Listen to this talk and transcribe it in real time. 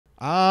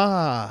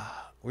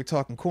We're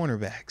talking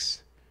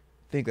cornerbacks.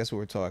 I think that's what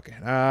we're talking.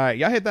 All right,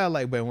 y'all hit that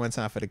like button one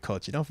time for the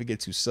culture. Don't forget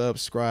to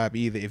subscribe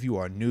either if you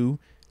are new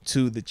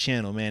to the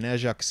channel, man.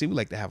 As y'all can see, we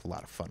like to have a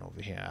lot of fun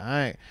over here. All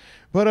right,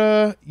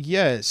 but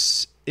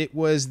yes, it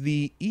was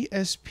the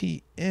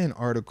ESPN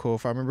article,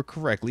 if I remember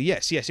correctly.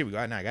 Yes, here we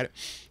go. Now I got it.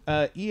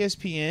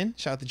 ESPN,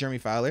 shout out to Jeremy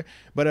Fowler,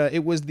 but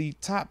it was the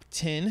top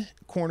 10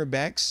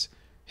 cornerbacks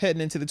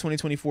heading into the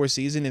 2024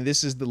 season, and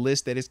this is the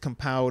list that is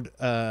compiled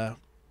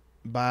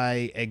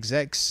by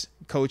execs,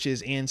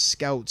 coaches, and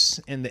scouts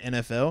in the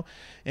NFL.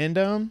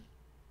 And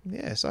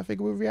yeah, so I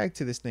figured we'll react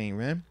to this thing,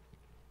 man.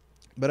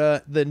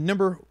 But the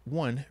number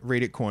 1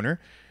 rated corner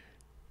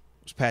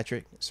was Pat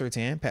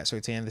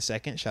Surtain the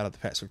second. Shout out to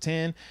Pat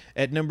Surtain.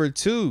 At number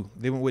 2,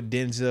 they went with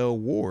Denzel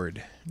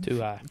Ward. Too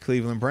high.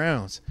 Cleveland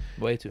Browns.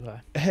 Way too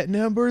high. At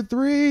number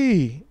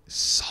 3,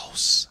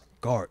 Sauce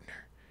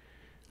Gardner.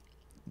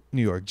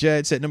 New York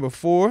Jets. At number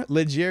 4,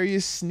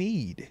 L'Jarius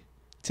Sneed.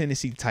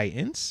 Tennessee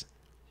Titans.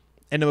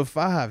 At number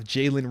 5,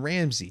 Jalen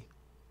Ramsey.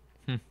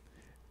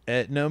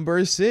 At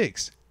number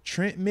 6,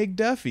 Trent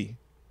McDuffie.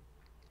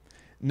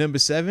 Number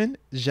 7,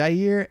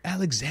 Jair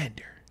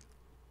Alexander.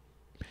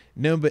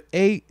 Number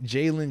 8,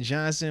 Jalen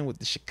Johnson with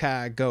the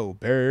Chicago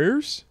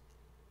Bears.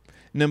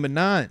 Number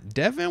 9,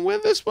 Devin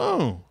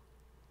Witherspoon,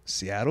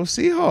 Seattle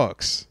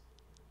Seahawks.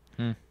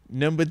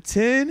 Number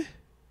 10,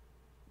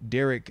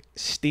 Derek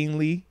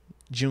Stingley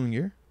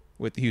Jr.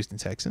 with the Houston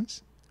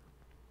Texans.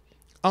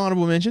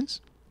 Honorable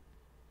mentions: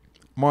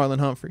 Marlon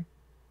Humphrey,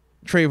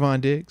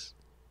 Trayvon Diggs,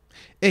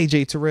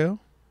 A.J. Terrell,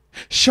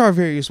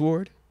 Charvarius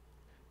Ward,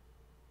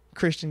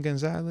 Christian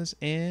Gonzalez,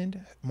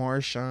 and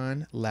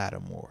Marshawn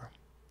Lattimore.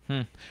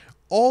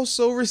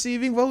 Also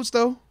receiving votes,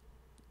 though.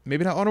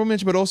 Maybe not honorable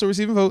mention, but also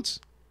receiving votes: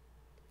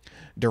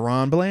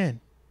 Deron Bland,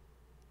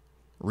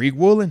 Reek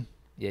Woolen.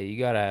 Yeah, you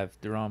got to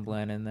have Deron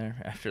Bland in there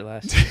after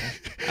last season.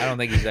 I don't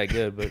think he's that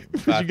good, but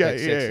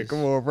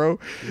come on, bro.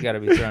 You got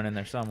to be thrown in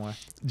there somewhere.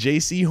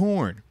 J.C.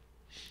 Horn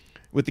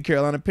with the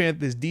Carolina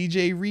Panthers.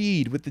 DJ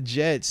Reed with the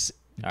Jets.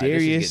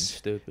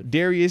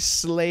 Darius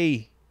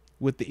Slay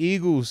with the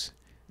Eagles.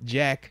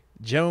 Jack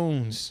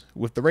Jones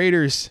with the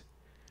Raiders.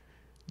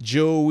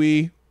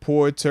 Joey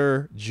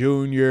Porter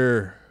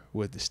Jr.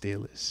 with the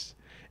Steelers.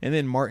 And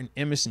then Martin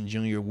Emerson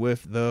Jr.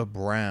 with the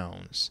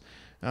Browns.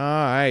 All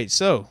right,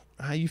 so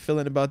how you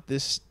feeling about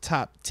this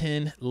top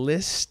 10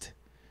 list?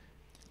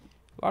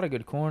 A lot of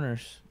good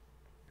corners.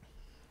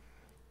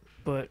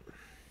 But,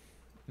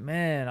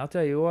 man, I'll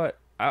tell you what.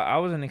 I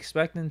wasn't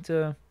expecting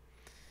to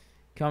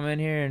come in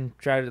here and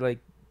try to, like,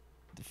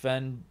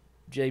 defend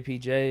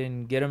JPJ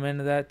and get him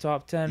into that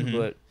top 10.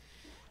 But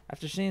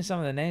after seeing some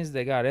of the names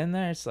they got in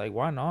there, it's like,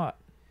 why not?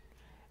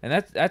 And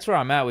that's where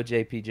I'm at with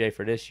JPJ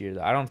for this year,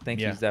 though. I don't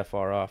think he's that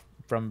far off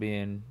from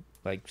being,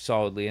 like,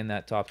 solidly in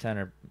that top 10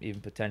 or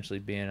even potentially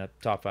being a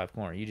top 5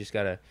 corner. You just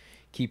got to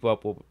keep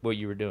up with what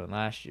you were doing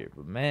last year.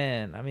 But,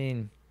 man, I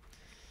mean,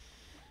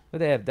 what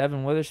they have,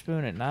 Devin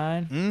Witherspoon at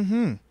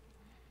 9?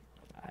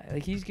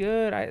 Like, he's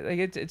good.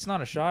 It's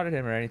not a shot at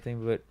him or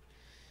anything, but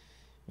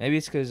maybe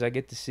it's because I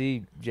get to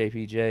see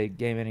JPJ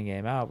game in and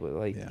game out. But,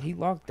 like, he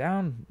locked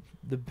down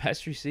the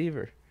best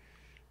receiver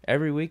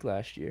every week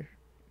last year.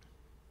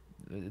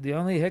 The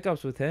only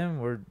hiccups with him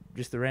were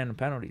just the random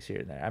penalties here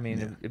and there. I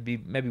mean, it'd be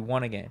maybe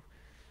one a game.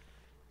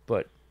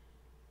 But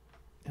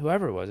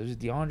whoever it was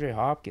DeAndre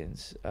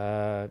Hopkins,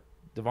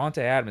 Devontae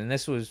Adams, and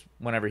this was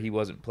whenever he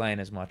wasn't playing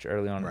as much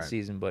early on in the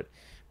season, but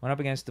went up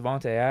against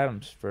Devontae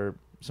Adams for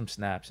some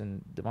snaps,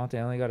 and Devontae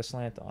only got a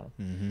slant on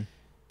him.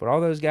 But all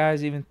those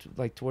guys, even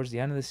like towards the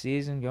end of the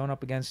season, going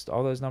up against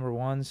all those number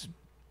ones,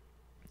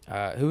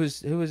 who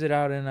was it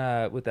out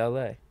in with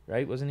LA,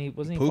 right? Wasn't he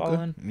Puka?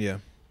 falling? Yeah.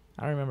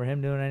 I don't remember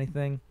him doing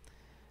anything.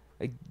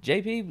 Like,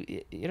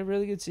 JP, he had a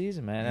really good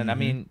season, man. And I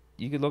mean,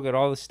 you could look at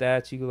all the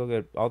stats, you could look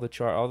at all the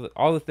chart,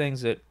 all the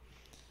things that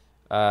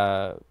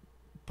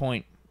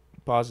point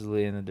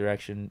positively in the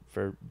direction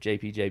for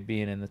JPJ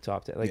being in the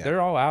top 10. Like, they're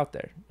all out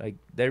there. Like,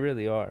 they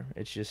really are.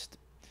 It's just,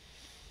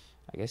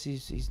 I guess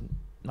he's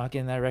not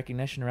getting that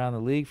recognition around the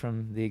league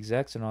from the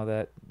execs and all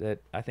that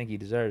I think he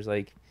deserves.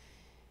 Like,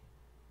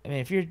 I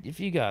mean, if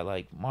you got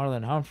like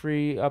Marlon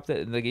Humphrey up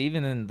there, like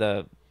even in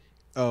the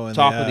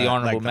top of the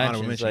honorable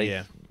mentions,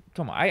 like,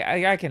 come on,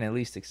 I can at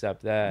least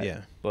accept that.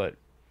 Yeah. But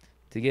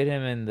to get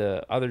him in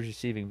the others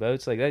receiving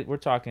votes, like that, we're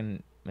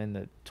talking in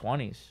the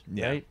 20s,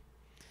 right?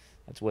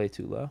 That's way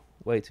too low.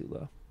 Way too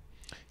low.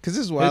 Because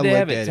this is why I they look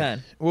have at it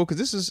 10. Well, because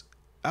this is,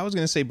 I was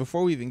going to say,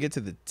 before we even get to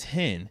the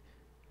 10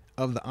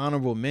 of the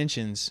honorable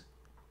mentions,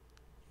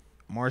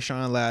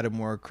 Marshawn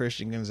Lattimore,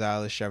 Christian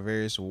Gonzalez,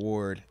 Charvarius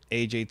Ward,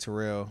 A.J.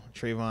 Terrell,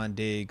 Trayvon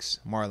Diggs,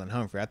 Marlon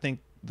Humphrey. I think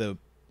the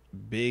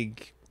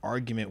big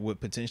argument would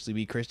potentially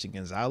be Christian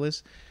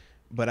Gonzalez,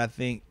 but I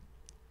think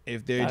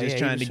if they're just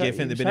trying to give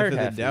him the benefit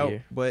of the doubt,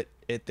 but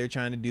if they're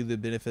trying to do the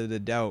benefit of the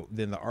doubt,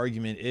 then the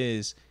argument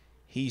is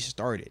he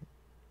started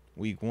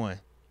week 1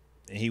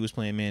 and he was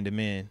playing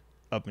man-to-man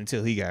up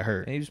until he got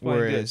hurt. And he was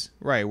playing good.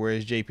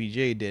 Whereas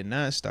JPJ did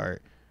not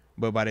start,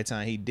 but by the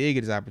time he did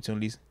get his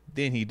opportunities,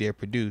 then he did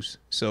produce.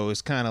 So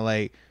it's kind of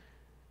like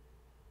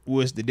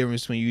what's the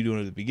difference between you doing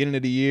it at the beginning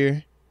of the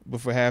year,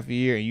 but for half a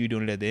year, and you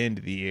doing it at the end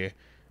of the year,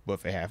 but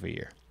for half a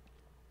year.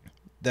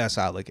 That's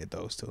how I look at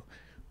those two.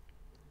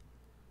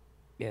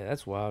 Yeah,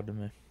 that's wild to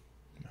me.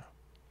 No.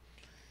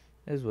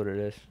 It is what it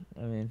is.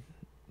 I mean,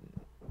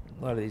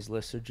 a lot of these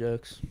lists are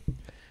jokes.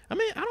 I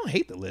mean, I don't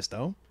hate the list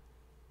though.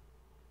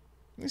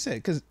 Like I said,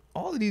 because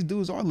all of these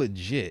dudes are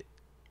legit.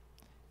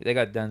 They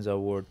got Denzel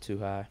Ward too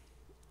high.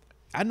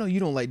 I know you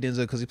don't like Denzel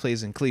because he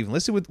plays in Cleveland.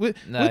 Let's see what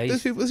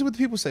let's see what the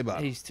people say about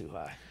him. He's too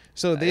high.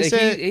 So they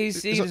said he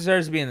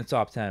deserves to be in the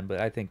top 10, but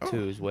I think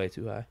 2 is way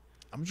too high.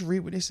 I'm just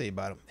reading what they say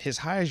about him. His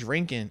highest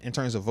ranking in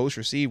terms of votes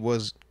received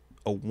was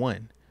a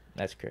 1.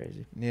 That's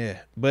crazy. Yeah,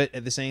 but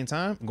at the same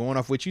time, going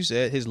off what you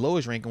said, his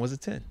lowest ranking was a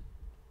 10.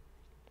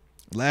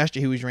 Last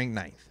year he was ranked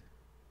 9th.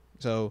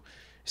 So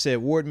said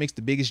Ward makes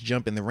the biggest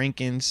jump in the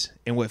rankings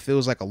in what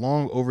feels like a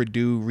long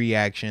overdue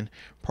reaction.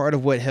 Part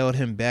of what held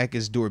him back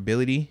is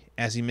durability,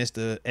 as he missed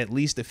at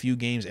least a few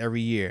games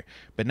every year.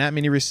 But not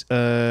many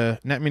receivers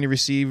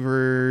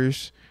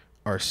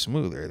are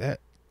smoother. Yeah,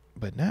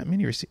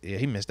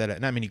 he missed that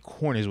up. Not many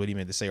corners, what he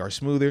meant to say, are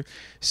smoother.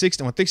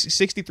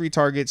 63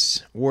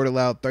 targets. Ward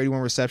allowed 31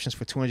 receptions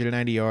for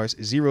 290 yards,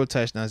 0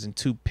 touchdowns, and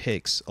 2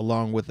 picks,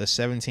 along with a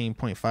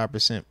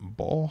 17.5%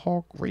 ball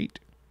hawk rate.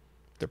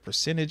 The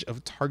percentage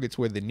of targets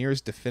where the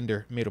nearest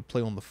defender made a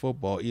play on the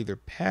football, either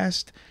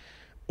passed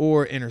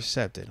or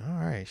intercepted.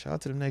 All right, shout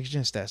out to the next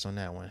gen stats on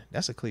that one.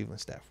 That's a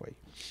Cleveland stat for you.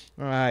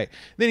 All right.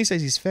 Then he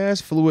says he's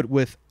fast, fluid,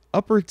 with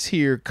upper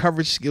tier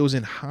coverage skills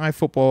and high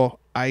football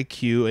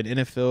IQ. An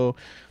NFL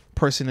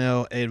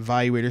personnel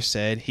evaluator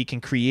said he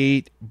can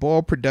create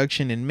ball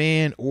production in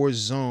man or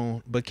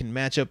zone, but can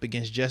match up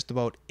against just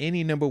about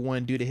any number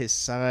one due to his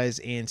size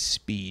and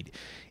speed.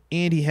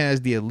 And he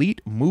has the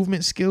elite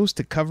movement skills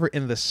to cover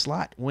in the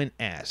slot when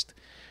asked.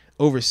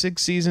 Over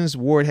 6 seasons,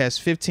 Ward has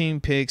 15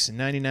 picks,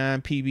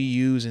 99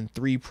 PBUs, and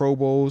 3 Pro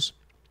Bowls.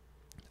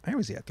 I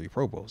always had 3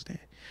 Pro Bowls, damn.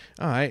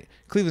 All right.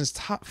 Cleveland's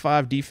top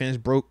 5 defense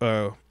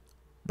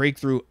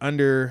breakthrough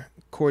under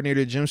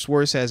coordinator Jim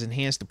Schwartz has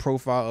enhanced the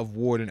profile of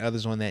Ward and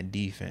others on that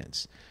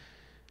defense.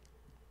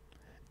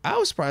 I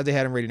was surprised they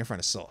had him rated in front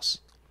of Sauce.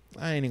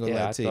 I ain't even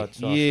gonna lie to you. I thought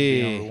Sauce would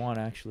be number 1,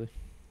 actually.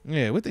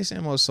 Yeah, what they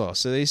saying about Sauce?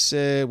 So they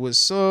said with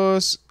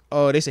Sauce,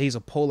 they say he's a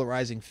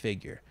polarizing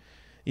figure.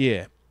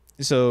 Yeah.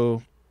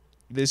 So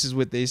this is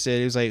what they said.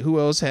 It was like, who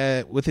else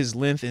with his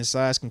length and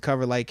size can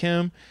cover like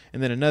him?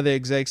 And then another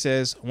exec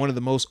says, one of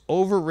the most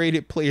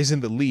overrated players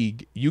in the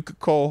league. You could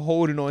call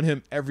holding on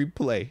him every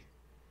play.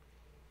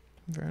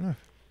 Fair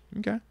enough.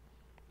 Okay.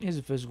 He's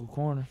a physical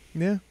corner.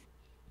 Yeah.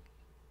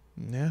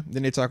 Yeah.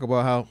 Then they talk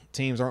about how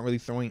teams aren't really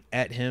throwing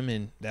at him,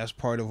 and that's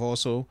part of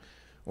also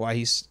why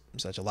he's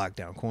such a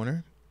lockdown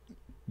corner.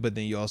 But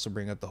then you also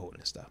bring up the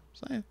holding stuff.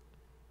 So, yeah.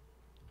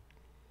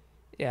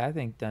 Yeah, I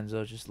think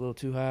Denzel's just a little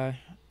too high.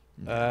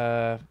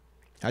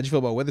 How'd you feel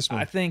about Witherspoon?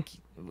 I think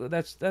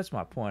that's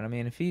my point. I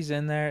mean, if he's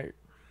in there,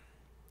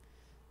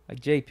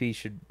 like JP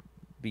should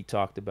be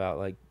talked about,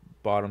 like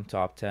bottom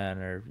top 10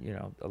 or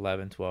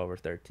 11, 12, or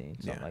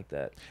 13, something like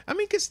that. I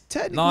mean, because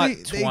technically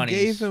they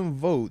gave him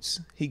votes.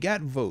 He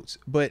got votes,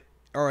 but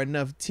are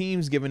enough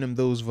teams giving him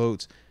those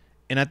votes?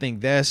 And I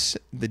think that's a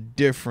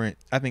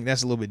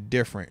little bit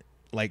different.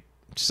 Like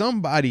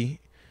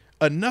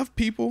enough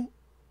people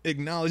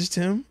acknowledged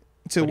him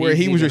to where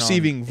he was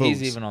receiving votes.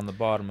 He's even on the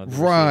bottom of the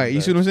right. You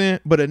see what I'm saying?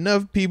 But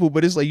enough people.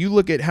 But it's like you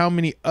look at how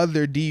many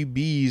other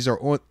DBs are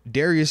on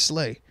Darius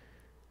Slay.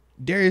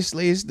 Darius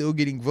Slay is still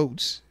getting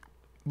votes,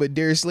 but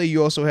Darius Slay,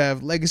 you also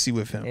have legacy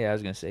with him. Yeah, I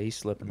was gonna say he's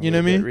slipping a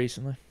little bit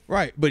recently.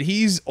 Right, but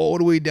he's all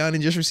the way down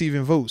and just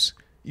receiving votes.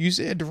 You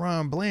said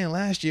DeRon Bland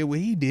last year what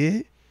he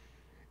did,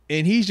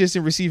 and he's just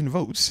in receiving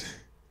votes.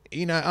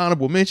 He not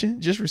honorable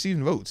mention, just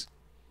receiving votes.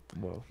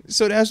 Well,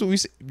 so that's what we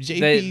say.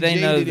 They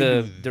know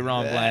the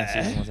DeRon Bland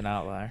season was an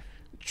outlier.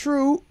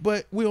 True,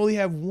 but we only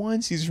have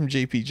 1 season from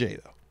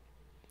JPJ though.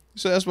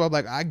 So that's why I'm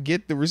like, I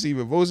get the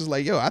receiving votes. It's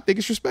like, yo, I think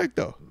it's respect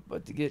though.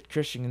 But to get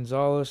Christian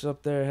Gonzalez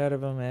up there ahead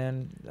of him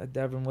and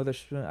Devin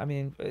Witherspoon, I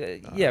mean,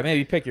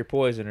 maybe pick your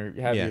poison or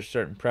have your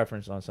certain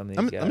preference on some of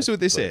these guys. Let me see what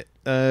they said.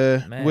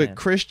 With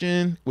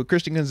Christian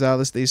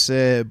Gonzalez, they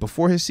said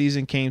before his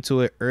season came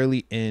to an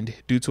early end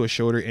due to a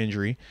shoulder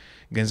injury,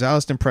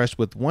 Gonzalez impressed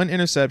with 1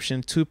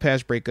 interception, 2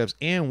 pass breakups,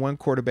 and 1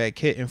 quarterback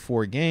hit in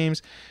 4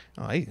 games.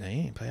 Oh, he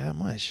ain't play that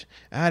much.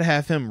 I'd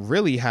have him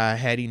really high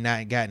had he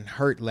not gotten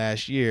hurt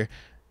last year.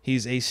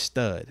 He's a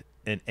stud,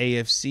 an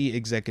AFC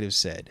executive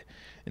said.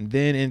 And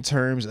then in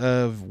terms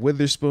of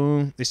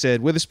Witherspoon, they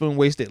said Witherspoon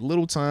wasted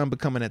little time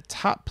becoming a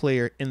top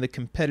player in the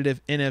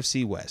competitive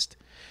NFC West.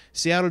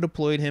 Seattle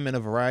deployed him in a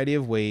variety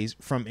of ways,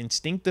 from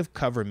instinctive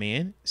cover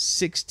man,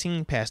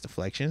 16 pass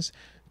deflections,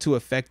 to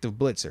effective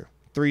blitzer,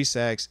 3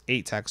 sacks,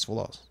 8 tackles for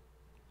loss.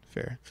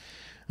 Fair.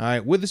 All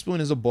right,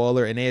 Witherspoon is a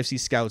baller, an AFC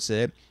scout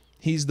said.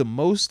 He's the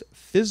most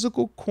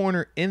physical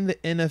corner in the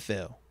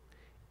NFL,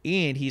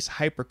 and he's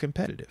hyper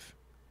competitive.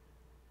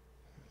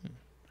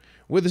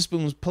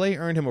 Witherspoon's play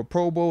earned him a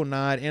Pro Bowl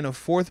nod and a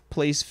 4th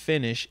place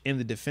finish in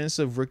the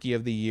Defensive Rookie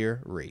of the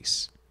Year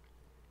race.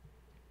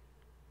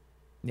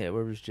 Yeah,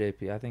 where was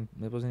JP? I think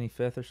wasn't he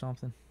 5th or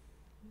something?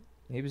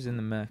 He was in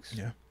the mix.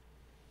 Yeah.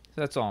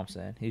 So that's all I'm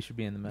saying. He should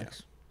be in the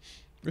mix. Yeah.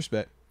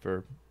 Respect.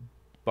 For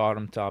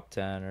bottom top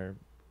 10 or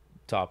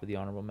top of the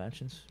honorable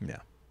mentions. Yeah.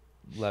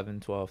 11,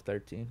 12,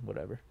 13,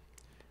 whatever.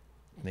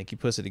 Think he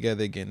puts it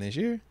together again this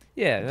year?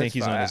 Yeah, I think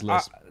he's on his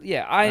list.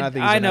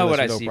 I know what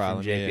I see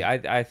problem, from JP. yeah.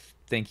 I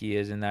think he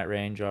is in that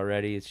range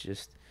already. It's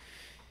just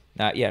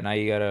now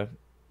you got to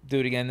do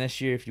it again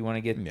this year if you want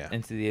to get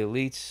into the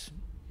elites.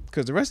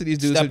 Because the rest of these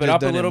dudes have Step it just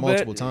up done a little it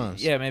multiple bit.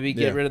 times. Yeah, maybe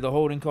get rid of the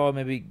holding call.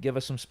 Maybe give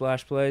us some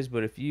splash plays.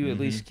 But if you at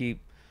least keep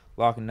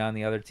locking down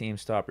the other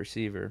team's top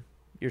receiver,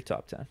 you're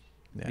top 10.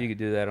 Yeah. You could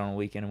do that on a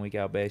week in and week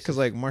out basis. Because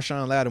like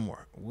Marshawn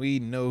Lattimore, we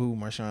know who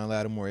Marshawn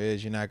Lattimore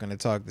is. You're not going to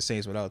talk the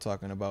Saints without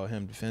talking about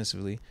him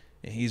defensively.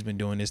 And he's been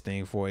doing this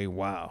thing for a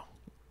while.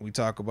 We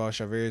talk about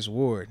Charvarius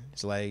Ward.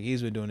 It's like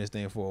he's been doing this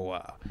thing for a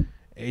while.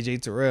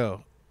 AJ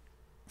Terrell,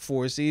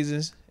 4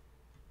 seasons.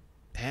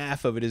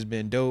 Half of it has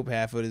been dope.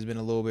 Half of it has been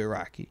a little bit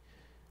rocky.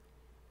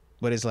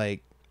 But it's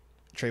like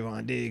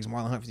Trayvon Diggs,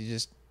 Marlon Humphrey,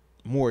 just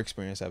more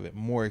experience of it,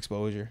 more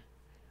exposure.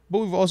 But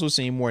we've also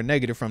seen more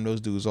negative from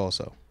those dudes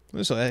also.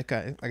 So, like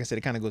I said,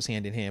 it kind of goes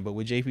hand in hand. But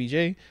with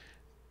JPJ,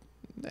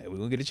 we're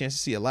going to get a chance to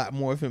see a lot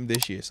more of him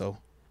this year. So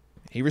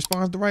he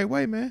responds the right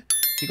way, man.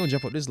 He's going to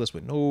jump up this list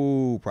with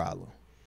no problem.